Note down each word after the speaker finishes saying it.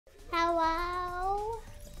Hello.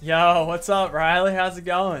 Yo, what's up, Riley? How's it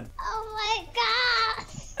going? Oh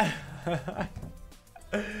my gosh.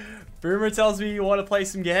 Boomer tells me you want to play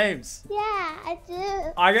some games. Yeah, I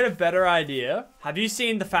do. I got a better idea. Have you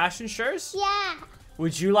seen the fashion shows? Yeah.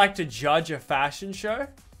 Would you like to judge a fashion show?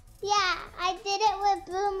 Yeah, I did it with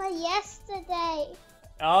Boomer yesterday.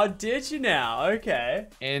 Oh, did you now? Okay.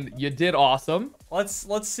 And you did awesome. Let's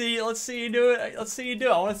see you do it. Let's see you do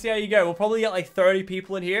it. I want to see how you go. We'll probably get like 30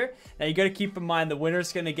 people in here. Now you got to keep in mind the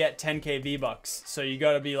winner's gonna get 10k V-bucks. So you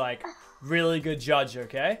got to be like really good judge,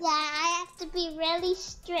 okay? Yeah, I have to be really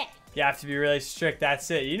strict. You have to be really strict.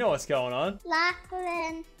 That's it. You know what's going on.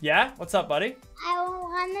 Lachlan, Yeah? What's up, buddy? I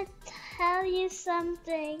want to tell you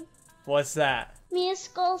something. What's that?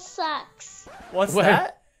 Musical sucks. What's Wait.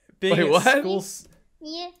 that? Being Wait, at what? school.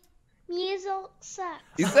 Music sucks.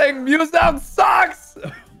 He's saying music sucks.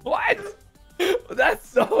 What? That's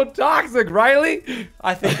so toxic, Riley.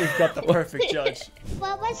 I think we've got the perfect judge.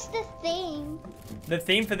 What was the theme? The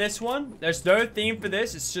theme for this one? There's no theme for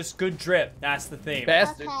this. It's just good drip. That's the theme.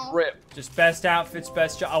 Best Okay. grip. Just best outfits,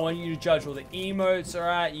 best. I want you to judge all the emotes. All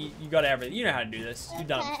right, you got everything. You know how to do this. You've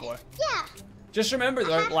done it before. Yeah. Just remember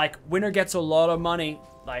though, like winner gets a lot of money,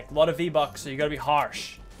 like a lot of V-bucks. So you gotta be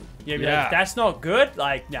harsh. You gotta be Yeah. like, that's not good.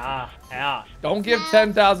 Like, nah. Don't give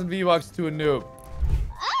 10,000 V-bucks to a noob.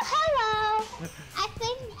 Oh, hello. I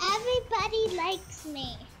think everybody likes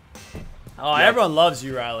me. Oh, Yeah. everyone loves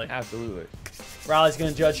you, Riley. Absolutely. Riley's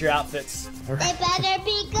gonna judge your outfits. They better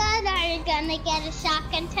be good or you're gonna get a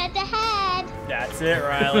shotgun to the head. That's it,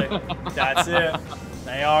 Riley. That's it.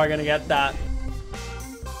 They are gonna get that.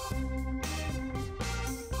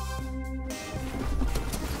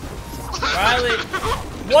 Riley,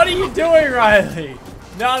 what are you doing, Riley?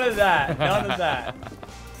 None of that. None of that.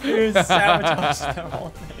 You sabotaged the whole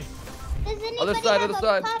thing. Does anybody Other side, have other a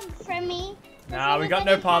side. pump for me? Does Nah, we got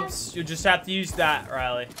no anybody pumps. You'll just have to use that,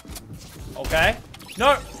 Riley. Okay?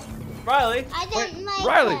 No. Riley. I didn't like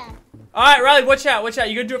Riley. that. Alright, Riley, watch out, watch out.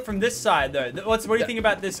 You gotta do it from this side, though. What do you think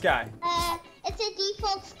about this guy? It's a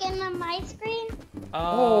default skin on my screen.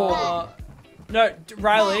 Oh. No,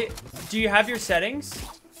 Riley, do you have your settings?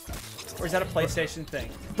 Or is that a PlayStation thing?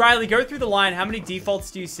 Riley, go through the line. How many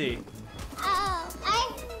defaults do you see? Oh,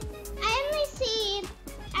 I only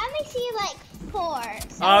see like 4.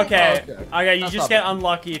 So Okay. Okay. Okay, you That's just not get bad.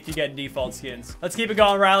 unlucky if you get default skins. Let's keep it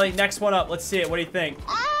going, Riley. Next one up. Let's see it. What do you think?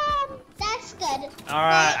 that's good.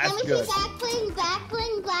 Alright, Let me good. see back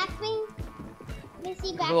bling. Let me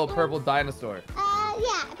see back A little bling. purple dinosaur.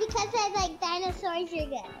 Yeah, because I like dinosaurs are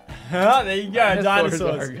good. There you go,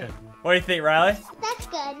 dinosaurs. are good. What do you think, Riley? That's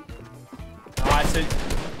good. Alright, so...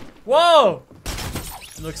 Whoa!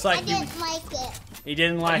 Looks I like didn't like it. he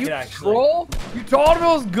didn't like You it, actually. troll? You told him it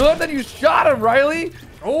was good, then you shot him, Riley.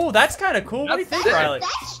 Oh, that's kind of cool. What do you think, That's sick. Riley?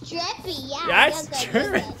 That's drippy, yeah. That's you're good,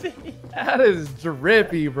 you're good. trippy. That is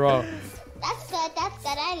drippy, bro. That's good,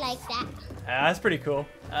 I like that. That's pretty cool.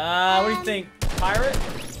 What do you think? Pirate?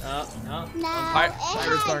 No. No,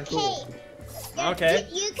 Pirates aren't cool. Okay.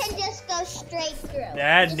 You can just go straight through.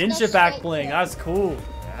 Yeah, Just go ninja back straight bling. through. That's cool.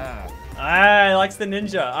 Yeah. Ah, he likes the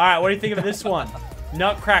ninja. All right, what do you think of this one?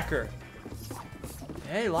 Nutcracker.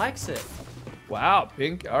 Yeah, he likes it. Wow,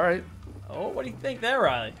 pink. All right. Oh, what do you think there,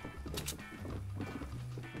 Riley?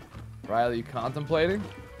 Riley, you contemplating?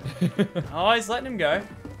 Oh, he's letting him go.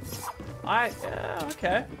 Yeah,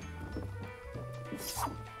 okay.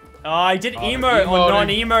 Oh, he did emote on emoting.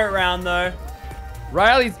 non-emote round, though.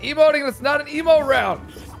 Riley's emoting. It's not an emo round.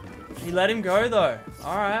 He let him go, though.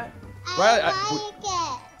 All right. Riley, I like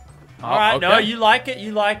it. All right, no, okay. you like it.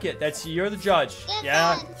 You like it. You're the judge. You're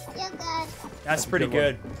Yeah, good. You're good. that's pretty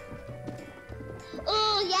good good.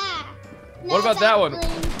 Ooh, yeah. What about that one?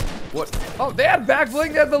 What? Oh, they had back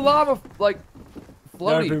bling. They had the lava, like, No,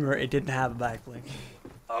 floaty. Boomer, it didn't have a back bling.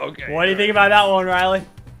 Okay. What do you think about that one, Riley?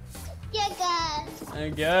 You're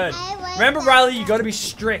good. Good. I like Remember, that Riley, you one. got to be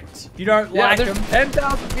strict. If you don't Yeah, like there's them,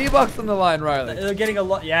 10,000 V-bucks on the line, Riley. they're getting a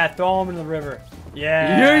lot. Yeah, throw them in the river.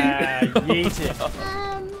 Yeah, yeet it.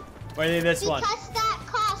 What do you think of this one? Because that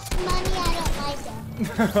costs money, I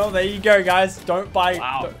don't like it. Oh, there you go, guys. Don't buy.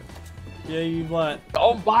 Wow. Yeah, you learned.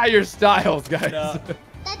 Don't buy your styles, guys. No.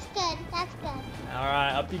 That's good. That's good. All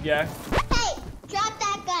right, up you go. Hey, drop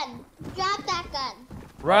that gun. Drop that gun.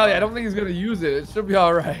 Riley, I don't think he's gonna use it. It should be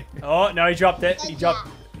all right. Oh no, he dropped it. He Good dropped.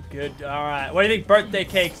 job. Good. All right. What do you think? Birthday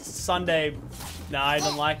cake Sunday. No, I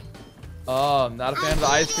didn't like. Oh, I'm not a fan of the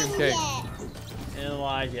ice cream cake. Didn't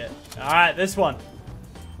like it. All right, this one.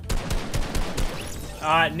 All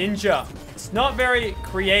right, ninja. It's not very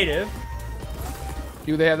creative.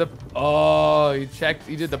 Do they have the? Oh, he checked.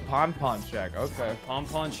 He did the pon check. Okay.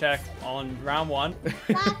 Pom check on round 1.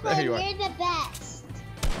 Lachlan, There you you're are. the best.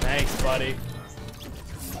 Thanks, buddy.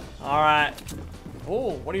 All right.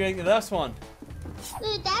 Oh, what do you think of this one?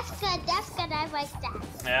 Ooh, that's good. That's good. I like that.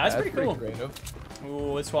 Yeah, that's pretty cool. creative.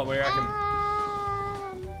 Ooh, this one, what do you reckon?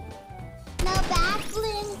 No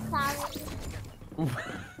backbling, sorry.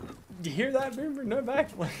 Do you hear that, Boomer? No back.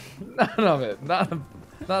 None of it. Not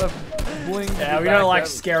a bling. Yeah, we don't like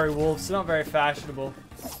scary wolves. They're not very fashionable.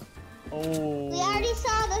 Oh. We already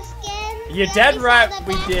saw the skin. You're We dead already saw right. the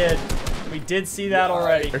We back- did. We did see that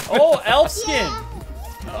already. Oh, elf skin. Yeah.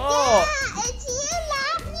 Oh. Yeah, it's you,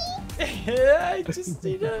 Lachlan. Yeah,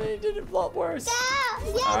 he did it a lot worse. Go.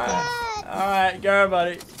 You're All right. good. All right, go,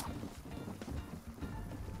 buddy.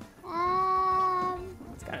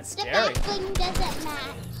 It's kind of The scary. backbling doesn't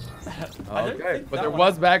match. I don't Okay, think but that there one-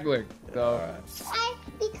 was backlink. So.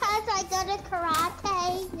 Because I go to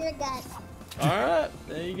karate, you're good. All right,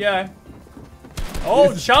 there you go.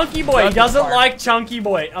 Oh, Chunky Boy. He Chunky doesn't part. like Chunky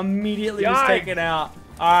Boy. Immediately was Yikes. taken out.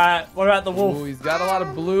 All right, what about the Ooh, wolf? he's got a lot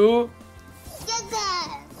of blue. You're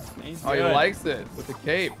good. He's Oh, he good. likes it with the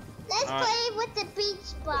cape. Let's All right. play with the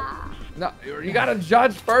beach ball. No, you gotta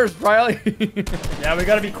judge first, Riley. Yeah, we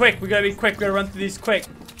gotta be quick. We gotta be quick. We gotta run through these quick.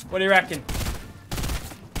 What do you reckon?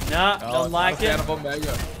 Nah, don't like it.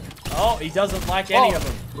 Mega. Oh, he doesn't like any of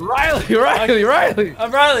them. Riley. Riley.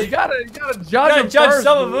 Riley, You gotta judge you gotta him judge first,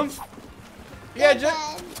 some of dude. them. Yeah, You're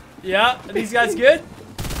good. yeah. Are these guys good?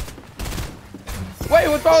 Wait,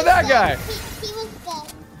 what's wrong with that guy? He was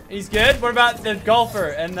good. He's good. What about the golfer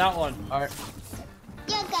and that one? All right.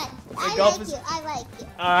 You're good. I golf like is- you. I like you.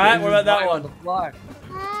 All right. What about that one? one?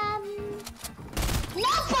 No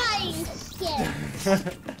fighting skin.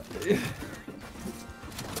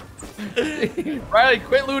 Riley,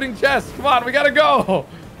 quit looting chests. Come on, we gotta go.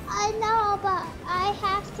 I know, but I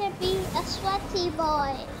have to be a sweaty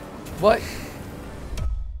boy. What?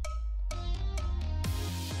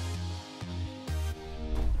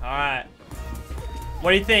 All right.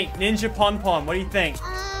 What do you think, Ninja Pon? What do you think?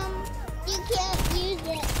 You can't use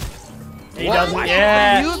it. He What? doesn't. Why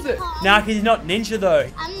Yeah. can't you use it? Nah, 'cause he's not ninja though.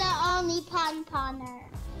 I'm the only pon-poner.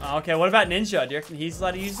 Okay, what about Ninja? Do you reckon he's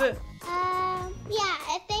allowed to use it? Yeah,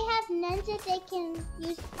 if they have ninja, they can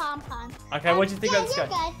use pom-pom. Okay, what do you think about this you're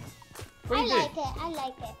guy? Good. What do you think? I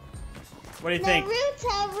like it. What do you think?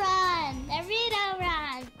 Naruto run. Naruto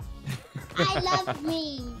run. I love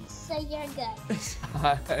memes, so you're good.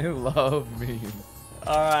 I love memes.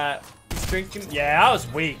 All right. He's drinking. Yeah, that was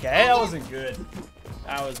weak, eh? That wasn't good.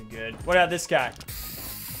 That wasn't good. What about this guy?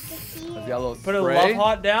 I've got a little Put a spray. love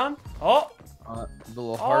heart down. Oh. The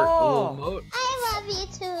little heart, the Oh. little emote. I love you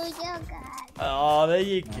too. You're good. Oh, there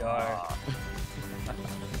you go.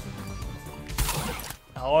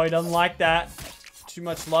 Oh, he doesn't like that. Too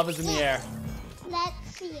much love is in the air. Let's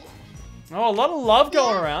see it. Oh, a lot of love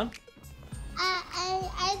going around.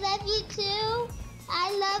 I love you too.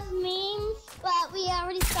 I love memes, but we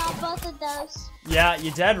already saw both of those. Yeah,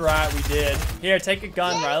 you're dead right. We did. Here, take a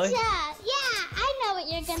gun, Riley. Yeah, I know what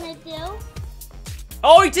you're gonna do.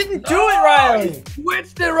 Oh, he didn't do it, Riley.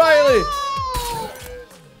 Switched it, Riley. Oh,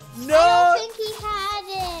 No. I don't think he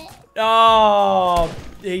had it. Oh,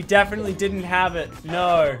 he definitely didn't have it.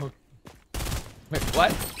 No. Wait,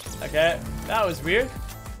 what? Okay, that was weird.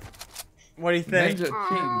 What do you think? Ninja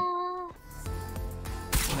King.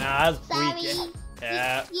 Nah, that's Sorry. weak.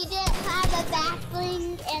 Yeah. You didn't have a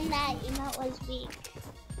backbling and that emote was weak.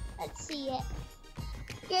 Let's see it.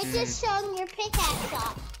 You're just showing your pickaxe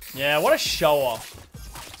off. Yeah, what a show off.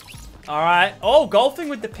 All right. Oh, golfing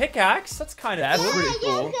with the pickaxe. That's kind of That's cool. pretty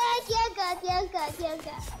You're cool. good, you're good, you're good, you're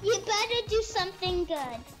good. You better do something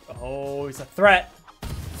good. Oh, it's a threat.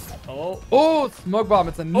 Oh. Oh, smoke bomb.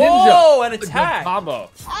 It's a ninja. Oh, an It's a good attack. combo.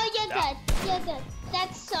 Oh, you're good, you're good.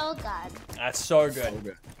 That's so good. That's so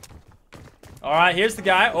good. All right, here's the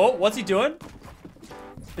guy. Oh, what's he doing?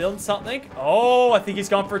 Building something. Oh, I think he's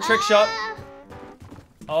gone for a trick shot.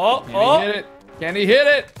 Oh, Can oh. he hit it? Can he hit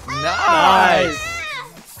it? Nice.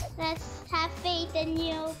 Let's have faith in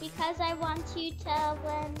you because I want you to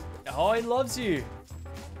win. Oh, he loves you.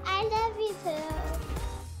 I love you too.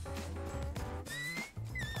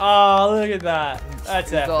 Oh, look at that.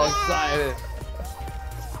 That's He's all epic. excited.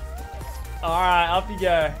 All right, up you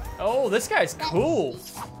go. Oh, this guy's cool.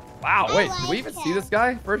 Wow, I wait, like did we even it. see this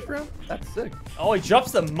guy first round? That's sick. Oh, he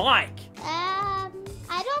drops the mic. I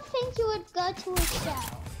don't think you would go to a show.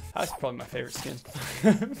 That's probably my favorite skin.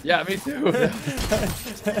 Yeah, me too.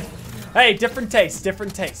 Hey, different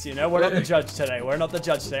tastes, you know? We're not the judge today. We're not the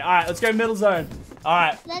judge today. All right, let's go middle zone. All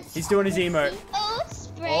right, Let's he's doing his see. emote. Oh,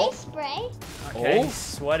 spray, Oh. spray. Okay, Oh. he's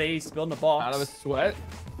sweaty. He's building a box. Out of a sweat.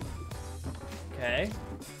 Okay.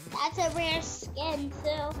 That's a rare skin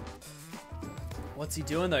too. What's he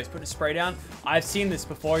doing though? He's putting a spray down. I've seen this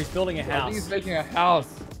before. He's building a I think house. he's making a house.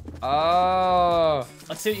 Oh.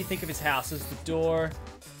 Let's see what you think of his house. There's the door.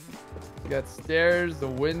 You got stairs, the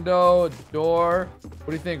window, door. What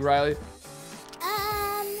do you think, Riley?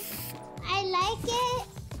 I like it,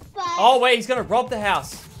 but Oh wait, he's gonna rob the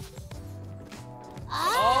house.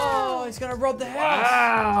 oh, He's gonna rob the house.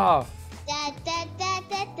 Wow.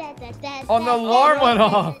 Oh, Oh, the alarm went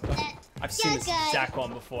off. I've seen this exact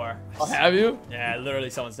one before. Oh, have you? Yeah, literally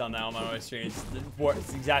someone's done that on my own stream.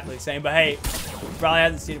 It's exactly the same. But hey, Riley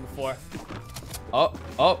hasn't seen it before. Oh.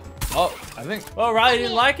 I think Oh, Riley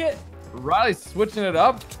didn't like it? Riley's switching it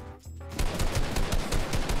up.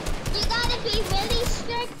 You gotta be really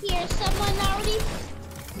strict here.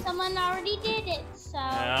 Someone already did it. So.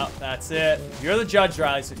 Yeah, that's it. You're the judge,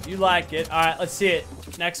 Riley, so if you like it. All right, let's see it.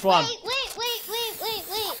 Next one. Wait.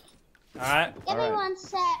 All right. Give me 1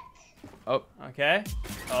 sec. Oh. Okay.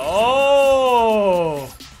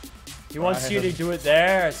 Oh! He wants Right. you to do it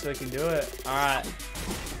there so he can do it. All right.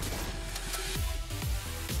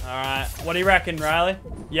 All right. What do you reckon, Riley?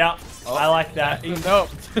 Yeah, Oh. I like that. He Nope.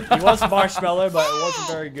 was marshmallow, but it wasn't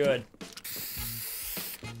very good.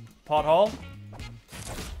 Pothole.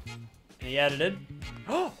 And he edited.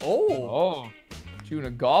 Oh! Oh. Shooting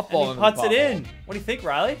a golf ball. And he puts it in. What do you think,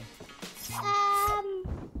 Riley?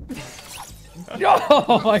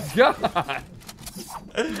 Oh my god.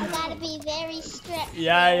 I gotta be very strict.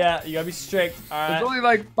 Yeah. You gotta be strict. All There's right. only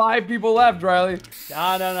like 5 people left, Riley.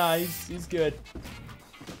 No. He's good.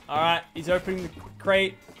 All right. He's opening the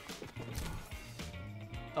crate.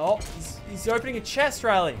 Oh, he's opening a chest,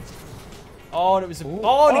 Riley. Oh, and it was a.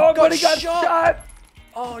 Oh, and but he got shot.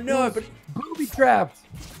 Oh no, but Booby trapped.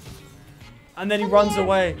 and then he runs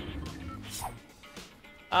away.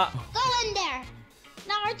 Go in there.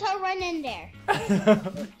 Naruto, run in there.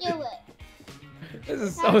 Do it. This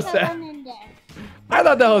is so Naruto, sad. run in there. I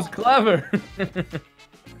thought that was clever.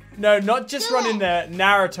 No, not just Do run it. in there.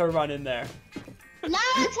 Naruto run in there.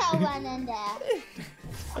 Naruto, run in there.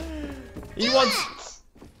 He Do wants.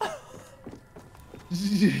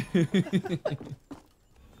 it.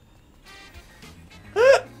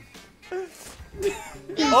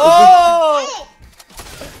 Oh!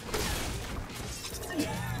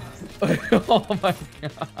 Oh my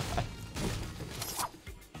god.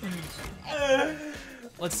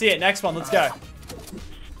 Let's see it. Next one. Let's go.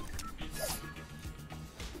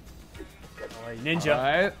 Oh, ninja.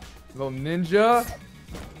 Alright. Little ninja.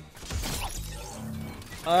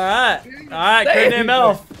 Alright. Alright. Codename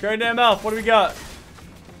Elf. Codename Elf. What do we got?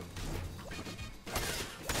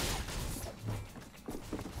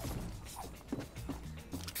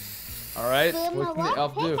 Alright. Boom, What can the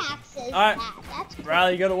elf do? pickaxes. Alright. That's cool.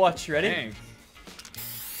 Riley, you gotta watch. You ready? Thanks.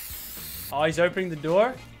 Oh, he's opening the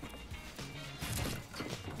door.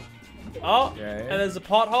 Oh, Okay. and there's a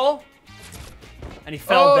pothole. And he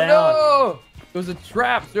fell Oh down. no! It was a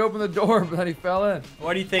trap. She opened the door, but then he fell in.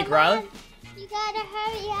 What do you think, Come Riley? on. You gotta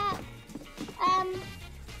hurry up.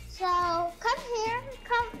 So come here.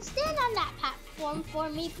 Come stand on that platform for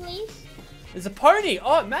me, please. There's a pony.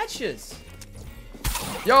 Oh, it matches.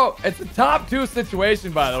 Yo, it's a top 2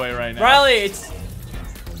 situation, by the way, right now. Riley, it's... He's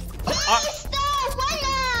the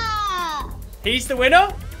winner! He's the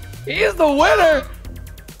winner? He's the winner!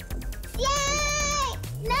 Yay!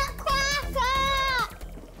 Nutcracker!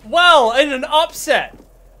 Well, in an upset,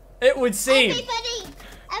 it would seem.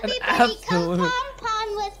 Everybody absolute- come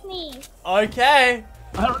pom-pom with me. Okay.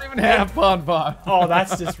 I don't even have Pon Pon. Oh,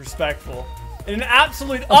 that's disrespectful. In an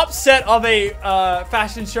absolute upset of a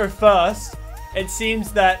fashion show first, it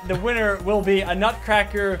seems that the winner will be a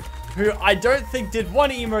Nutcracker who I don't think did one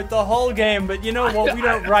emote the whole game, but you know what? We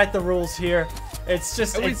don't write the rules here. It's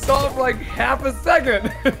just... And we it's- saw him for like half a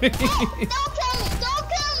second. Don't kill me! Don't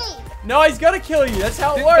kill me! No, he's gotta kill you. That's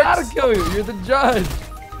how it He works. gotta kill you. You're the judge.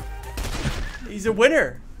 He's a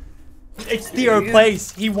winner. It's Theo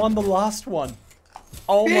Place. He won the last one.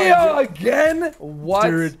 Oh my Theo god. again? What?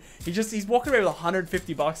 Dude, he's walking away with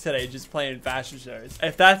 150 bucks today just playing fashion shows.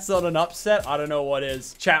 If that's not an upset, I don't know what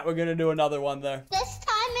is. Chat, we're gonna do another one though. This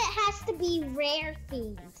time it has to be rare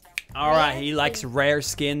themed. Alright, he likes rare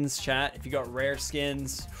skins, chat. If you got rare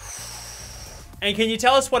skins. And can you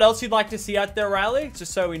tell us what else you'd like to see out there, Riley?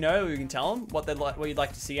 Just so we know, we can tell them what you'd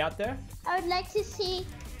like to see out there. I would like to see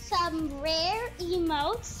some rare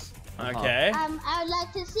emotes. Okay. I would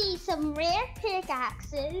like to see some rare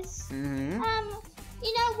pickaxes. Mm-hmm.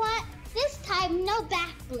 You know what? This time, no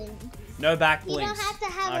back bling. No back You don't blinks. have to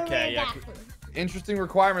have a Okay, rare yeah. back bling. interesting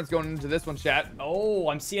requirements going into this one, chat. Oh,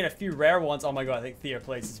 I'm seeing a few rare ones. Oh my god, I think Theo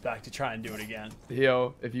plays is back to try and do it again.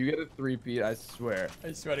 Theo, if you get a 3-peat, I swear.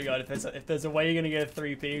 I swear to god, if there's a way you're gonna get a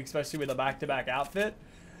 3P, especially with a back-to-back outfit,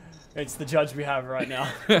 it's the judge we have right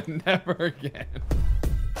now. Never again.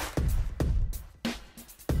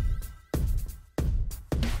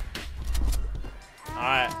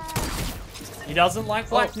 Alright. He doesn't like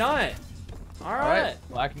Black Knight. Alright.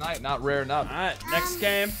 Black Knight, not rare enough. Alright, next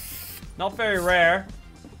game. Not very rare.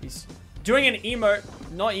 He's doing an emote,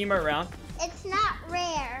 not emote round. It's not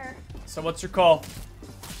rare. So what's your call?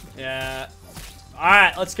 Yeah.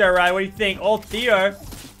 Alright, let's go, Riley. What do you think? Oh, Theo.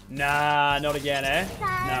 Nah, not again, eh? Sorry.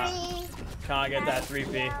 Nah. Can't get that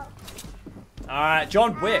 3P. Alright,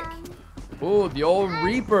 John Wick. Ooh, the old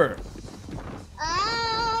Reaper.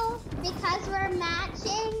 Oh, because we're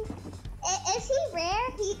matching. Is he rare?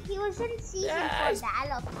 He was in season 4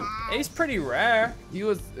 Battle Pass. He's pretty rare. He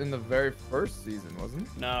was in the very first season, wasn't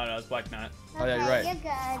he? No, it's Black Knight. Oh, yeah, you're right. You're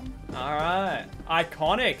good. Alright.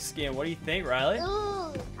 Iconic skin. What do you think, Riley?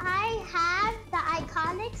 Ooh, I have the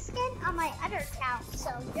iconic skin on my other account,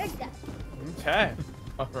 so you're good. Okay.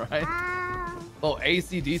 All right. Little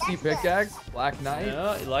AC/DC pickaxe, Black Knight.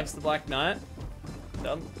 Yeah, he likes the Black Knight.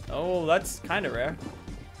 Oh, that's kind of rare.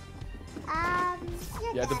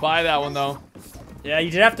 You had to buy that one, though. Yeah,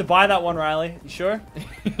 you did have to buy that one, Riley. You sure?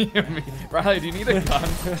 Riley, do you need a gun?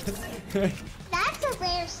 That's a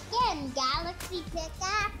rare skin, Galaxy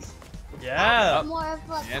Pickaxe. Yeah. That's more of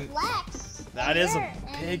a flex. That is a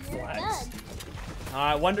big flex.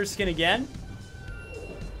 Alright, Wonder Skin again.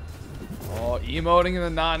 Oh, emoting in the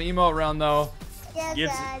non-emote round, though.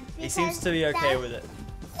 He seems to be okay with it.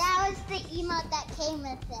 That was the emote that came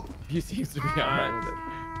with it. He seems to be alright with it.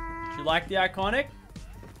 Do you like the iconic?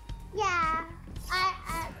 Yeah.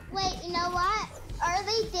 Wait, you know what?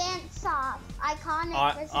 Early dance off.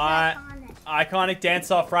 Iconic versus iconic. Iconic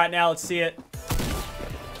dance off right now. Let's see it.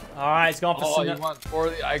 Alright, he's going for some. Oh, he went for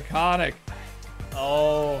the iconic.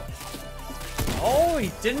 Oh. Oh,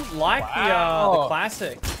 he didn't like the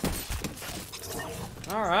classic.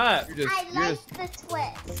 Alright. I like the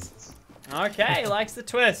twist. Okay, he likes the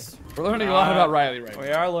twist. We're learning a lot about Riley right now. We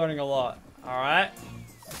are learning a lot. Alright.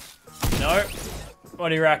 Nope. What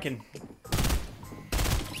do you reckon?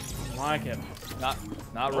 Like him.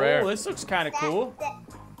 Not rare. Oh, this looks kind of cool.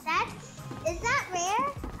 Is that rare?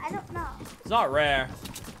 I don't know. It's not rare.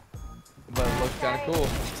 But it looks kind of cool.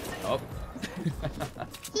 Oh.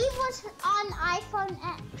 He was on iPhone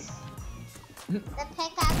X. The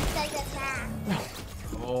pickaxe doesn't match.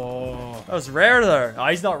 Oh. That was rare though. Oh,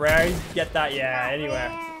 he's not rare. You can get that, yeah,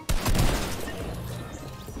 anywhere.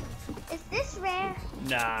 Is this rare?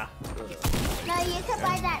 Nah. No, you can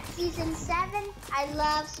buy that season 7. I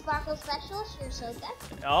love Sparkle Specials. You're so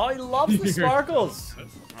good. Oh, he loves the sparkles.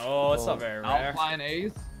 Oh, it's not very rare. Alpine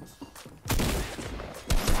A's.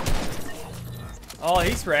 Oh,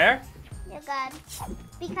 he's rare. You're good.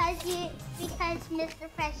 Because Mr.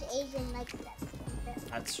 Fresh Asian likes that skin.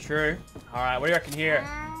 That's true. All right, what do you reckon here?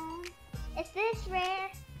 Is this rare?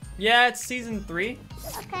 Yeah, it's season 3.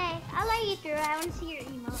 Okay, I'll let you through. I want to see your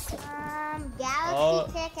emote.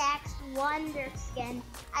 Galaxy Pickaxe Wonder Skin.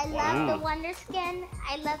 I love the Wonder Skin.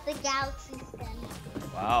 I love the Galaxy Skin.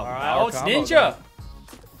 Wow. All right. Oh, it's Ninja.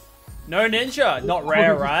 No Ninja. Not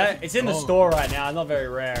rare, right? It's in the store right now. Not very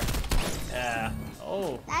rare. Yeah.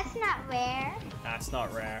 Oh. That's not rare. That's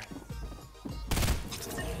not rare.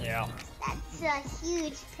 Yeah. That's a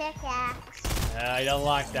huge pickaxe. Yeah, I don't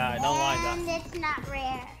like that. I don't like that. And it's not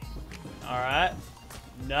rare. All right.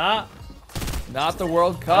 Nah. Not the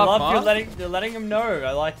World Cup, I love you're letting him know.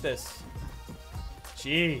 I like this.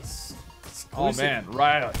 Jeez. Oh man,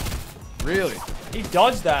 Riley. Really? He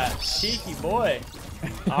dodged that. Cheeky boy.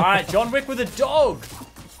 All right, John Wick with a dog.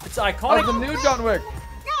 It's iconic. Oh, the new John Wick. No,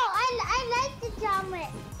 I like the John Wick.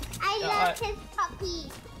 I love his puppy,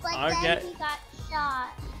 but then he got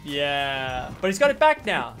shot. Yeah, but he's got it back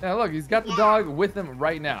now. Yeah, look, he's got the dog with him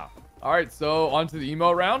right now. All right, so on to the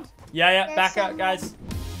emo round. Yeah, back out, guys.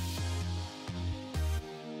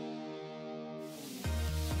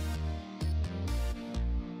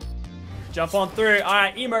 Jump on through. All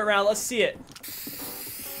right, emote round. Let's see it.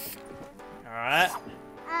 All right.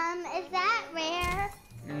 Is that rare?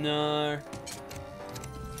 No.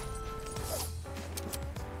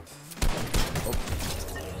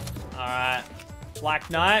 All right. Black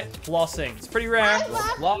Knight, flossing. It's pretty rare. I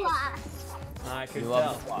love floss. I could We tell.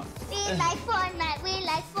 love floss. We like Fortnite. We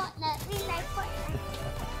like Fortnite. We like Fortnite.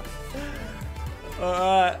 All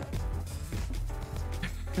right.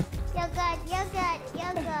 You're good. You're good.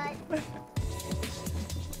 You're good.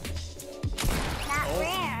 Not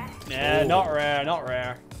rare. Yeah, not rare. Not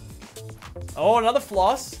rare. Oh, another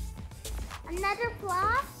floss. Another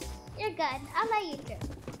floss? You're good. I'll let you through.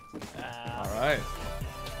 All right.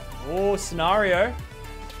 Oh, scenario.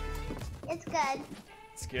 It's good.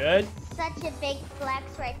 It's good. Such a big flex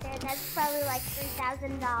right there. That's probably like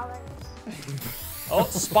 $3,000. Oh,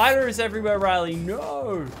 spiders everywhere, Riley.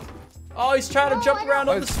 No. Oh, he's trying to jump around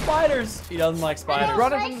on the spiders. He doesn't like I spiders. don't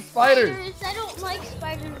Running like from the spiders. I don't like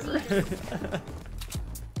spiders either.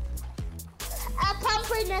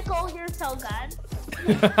 Pumpernickel, you're so good.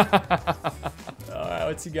 All right,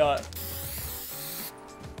 what's he got?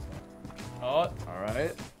 Oh, All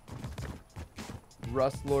right.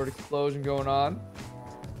 Rust Lord explosion going on.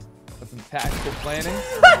 With some tactical planning.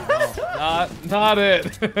 No, not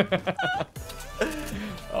it.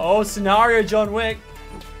 oh, scenario John Wick.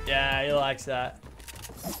 Yeah, he likes that.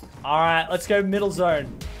 All right, let's go middle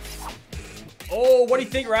zone. Oh, what do you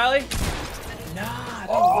think, Riley? Nah, I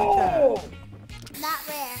don't like that. Not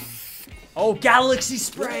rare. Oh, galaxy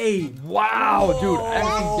spray. Wow, dude. Whoa.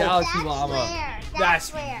 Empty Galaxy That's Llama. rare.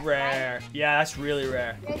 That's rare. rare. Yeah, that's really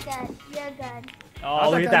rare. You're good. You're good. Oh,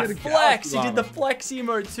 How'd look that at guy that get a flex. Galaxy He did the Llama? flex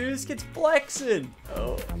emote too. This kid's flexing.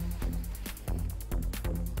 Oh.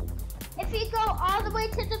 If you go all the way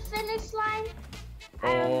to the finish line,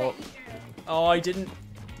 I'll let you through. Oh, I didn't.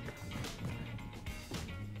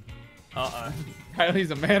 Uh-oh.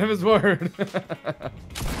 Riley's a man of his word.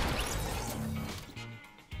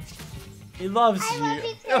 He loves I love you.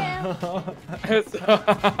 you too.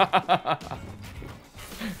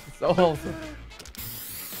 So wholesome.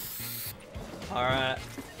 All right.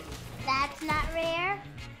 That's not rare.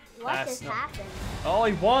 What That's just not- happened? Oh,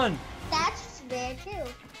 he won. That's rare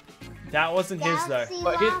too. That wasn't his though. Galaxy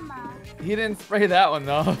But he- Llama. He didn't spray that one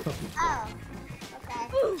though. Oh.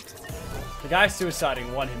 Okay. The guy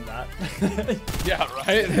suiciding won him that. Yeah,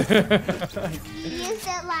 right? You used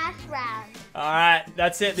it last round. All right,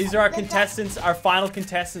 that's it. These are our contestants, our final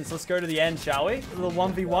contestants. Let's go to the end, shall we? A little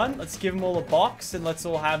 1v1. Let's give them all a box and let's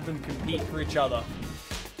all have them compete for each other.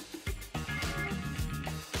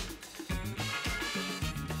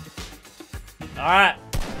 All right,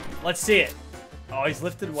 let's see it. Oh, he's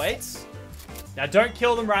lifted weights. Now, don't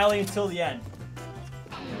kill them, Riley, until the end.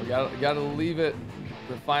 we gotta leave it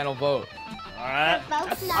the final vote. All right.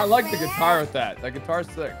 Both I not like the rare. guitar with that. That guitar's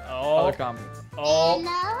sick. Oh. Other comment. Oh,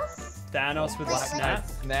 Thanos. Thanos with the Wait, snap.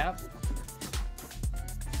 Snap.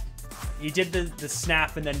 He did the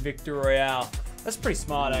snap and then Victor Royale. That's pretty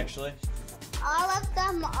smart, actually. All of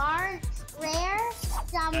them aren't rare. So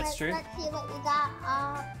That's true. Let's see what we got.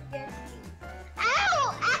 Your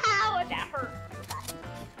Ow! Ow! That hurt.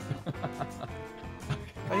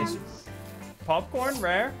 Popcorn,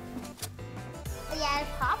 rare. Yeah,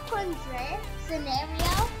 popcorn's rare.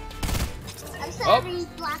 Scenario. I'm sorry,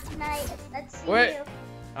 Black Knight. Let's see Wait. you.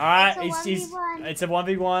 All right, It's a 1v1. it's a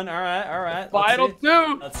 1v1. All right, all right. Final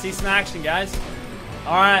two. Let's see some action, guys.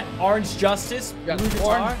 All right, Orange Justice, We got blue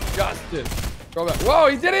guitar. Orange Justice. Go back. Whoa,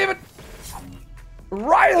 he didn't even.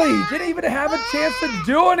 Riley didn't even have a chance to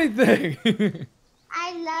do anything.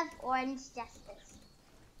 I love Orange Justice.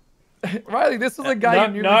 Riley, this was a guy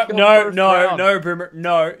you knew No, killed no, first no, round. no, Boomer.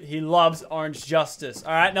 No, he loves Orange Justice.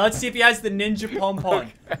 All right, now let's see if he has the Ninja Pom-Pom.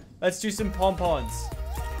 Okay. Let's do some pom-poms.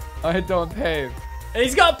 I don't pave.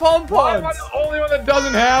 He's got Why am pom-poms. I the only one that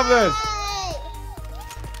doesn't have this? Hey!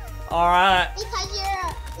 All right.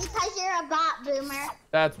 Because you're a bot, Boomer.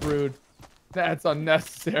 That's rude. That's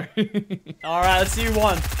unnecessary. All right, let's see who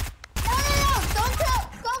won. No! Don't kill him!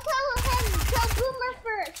 Kill Boomer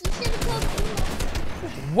first. You should have killed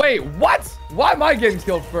Boomer. Wait, what? Why am I getting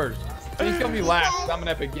killed first? He's gonna be last. 'Cause I'm an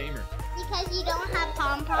epic gamer. Because you don't have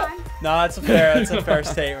pom-pom. No, that's a fair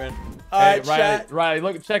statement. All Hey, right, Riley, chat. Riley,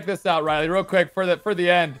 look, check this out, Riley, real quick for the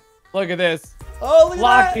end. Look at this. Oh, look at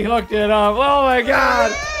Lockie that. hooked it up. Oh my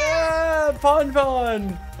God! Yeah, pon.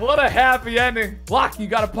 What a happy ending. Lockie, you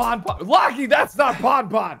got a pon. Lockie, that's not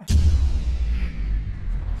pon.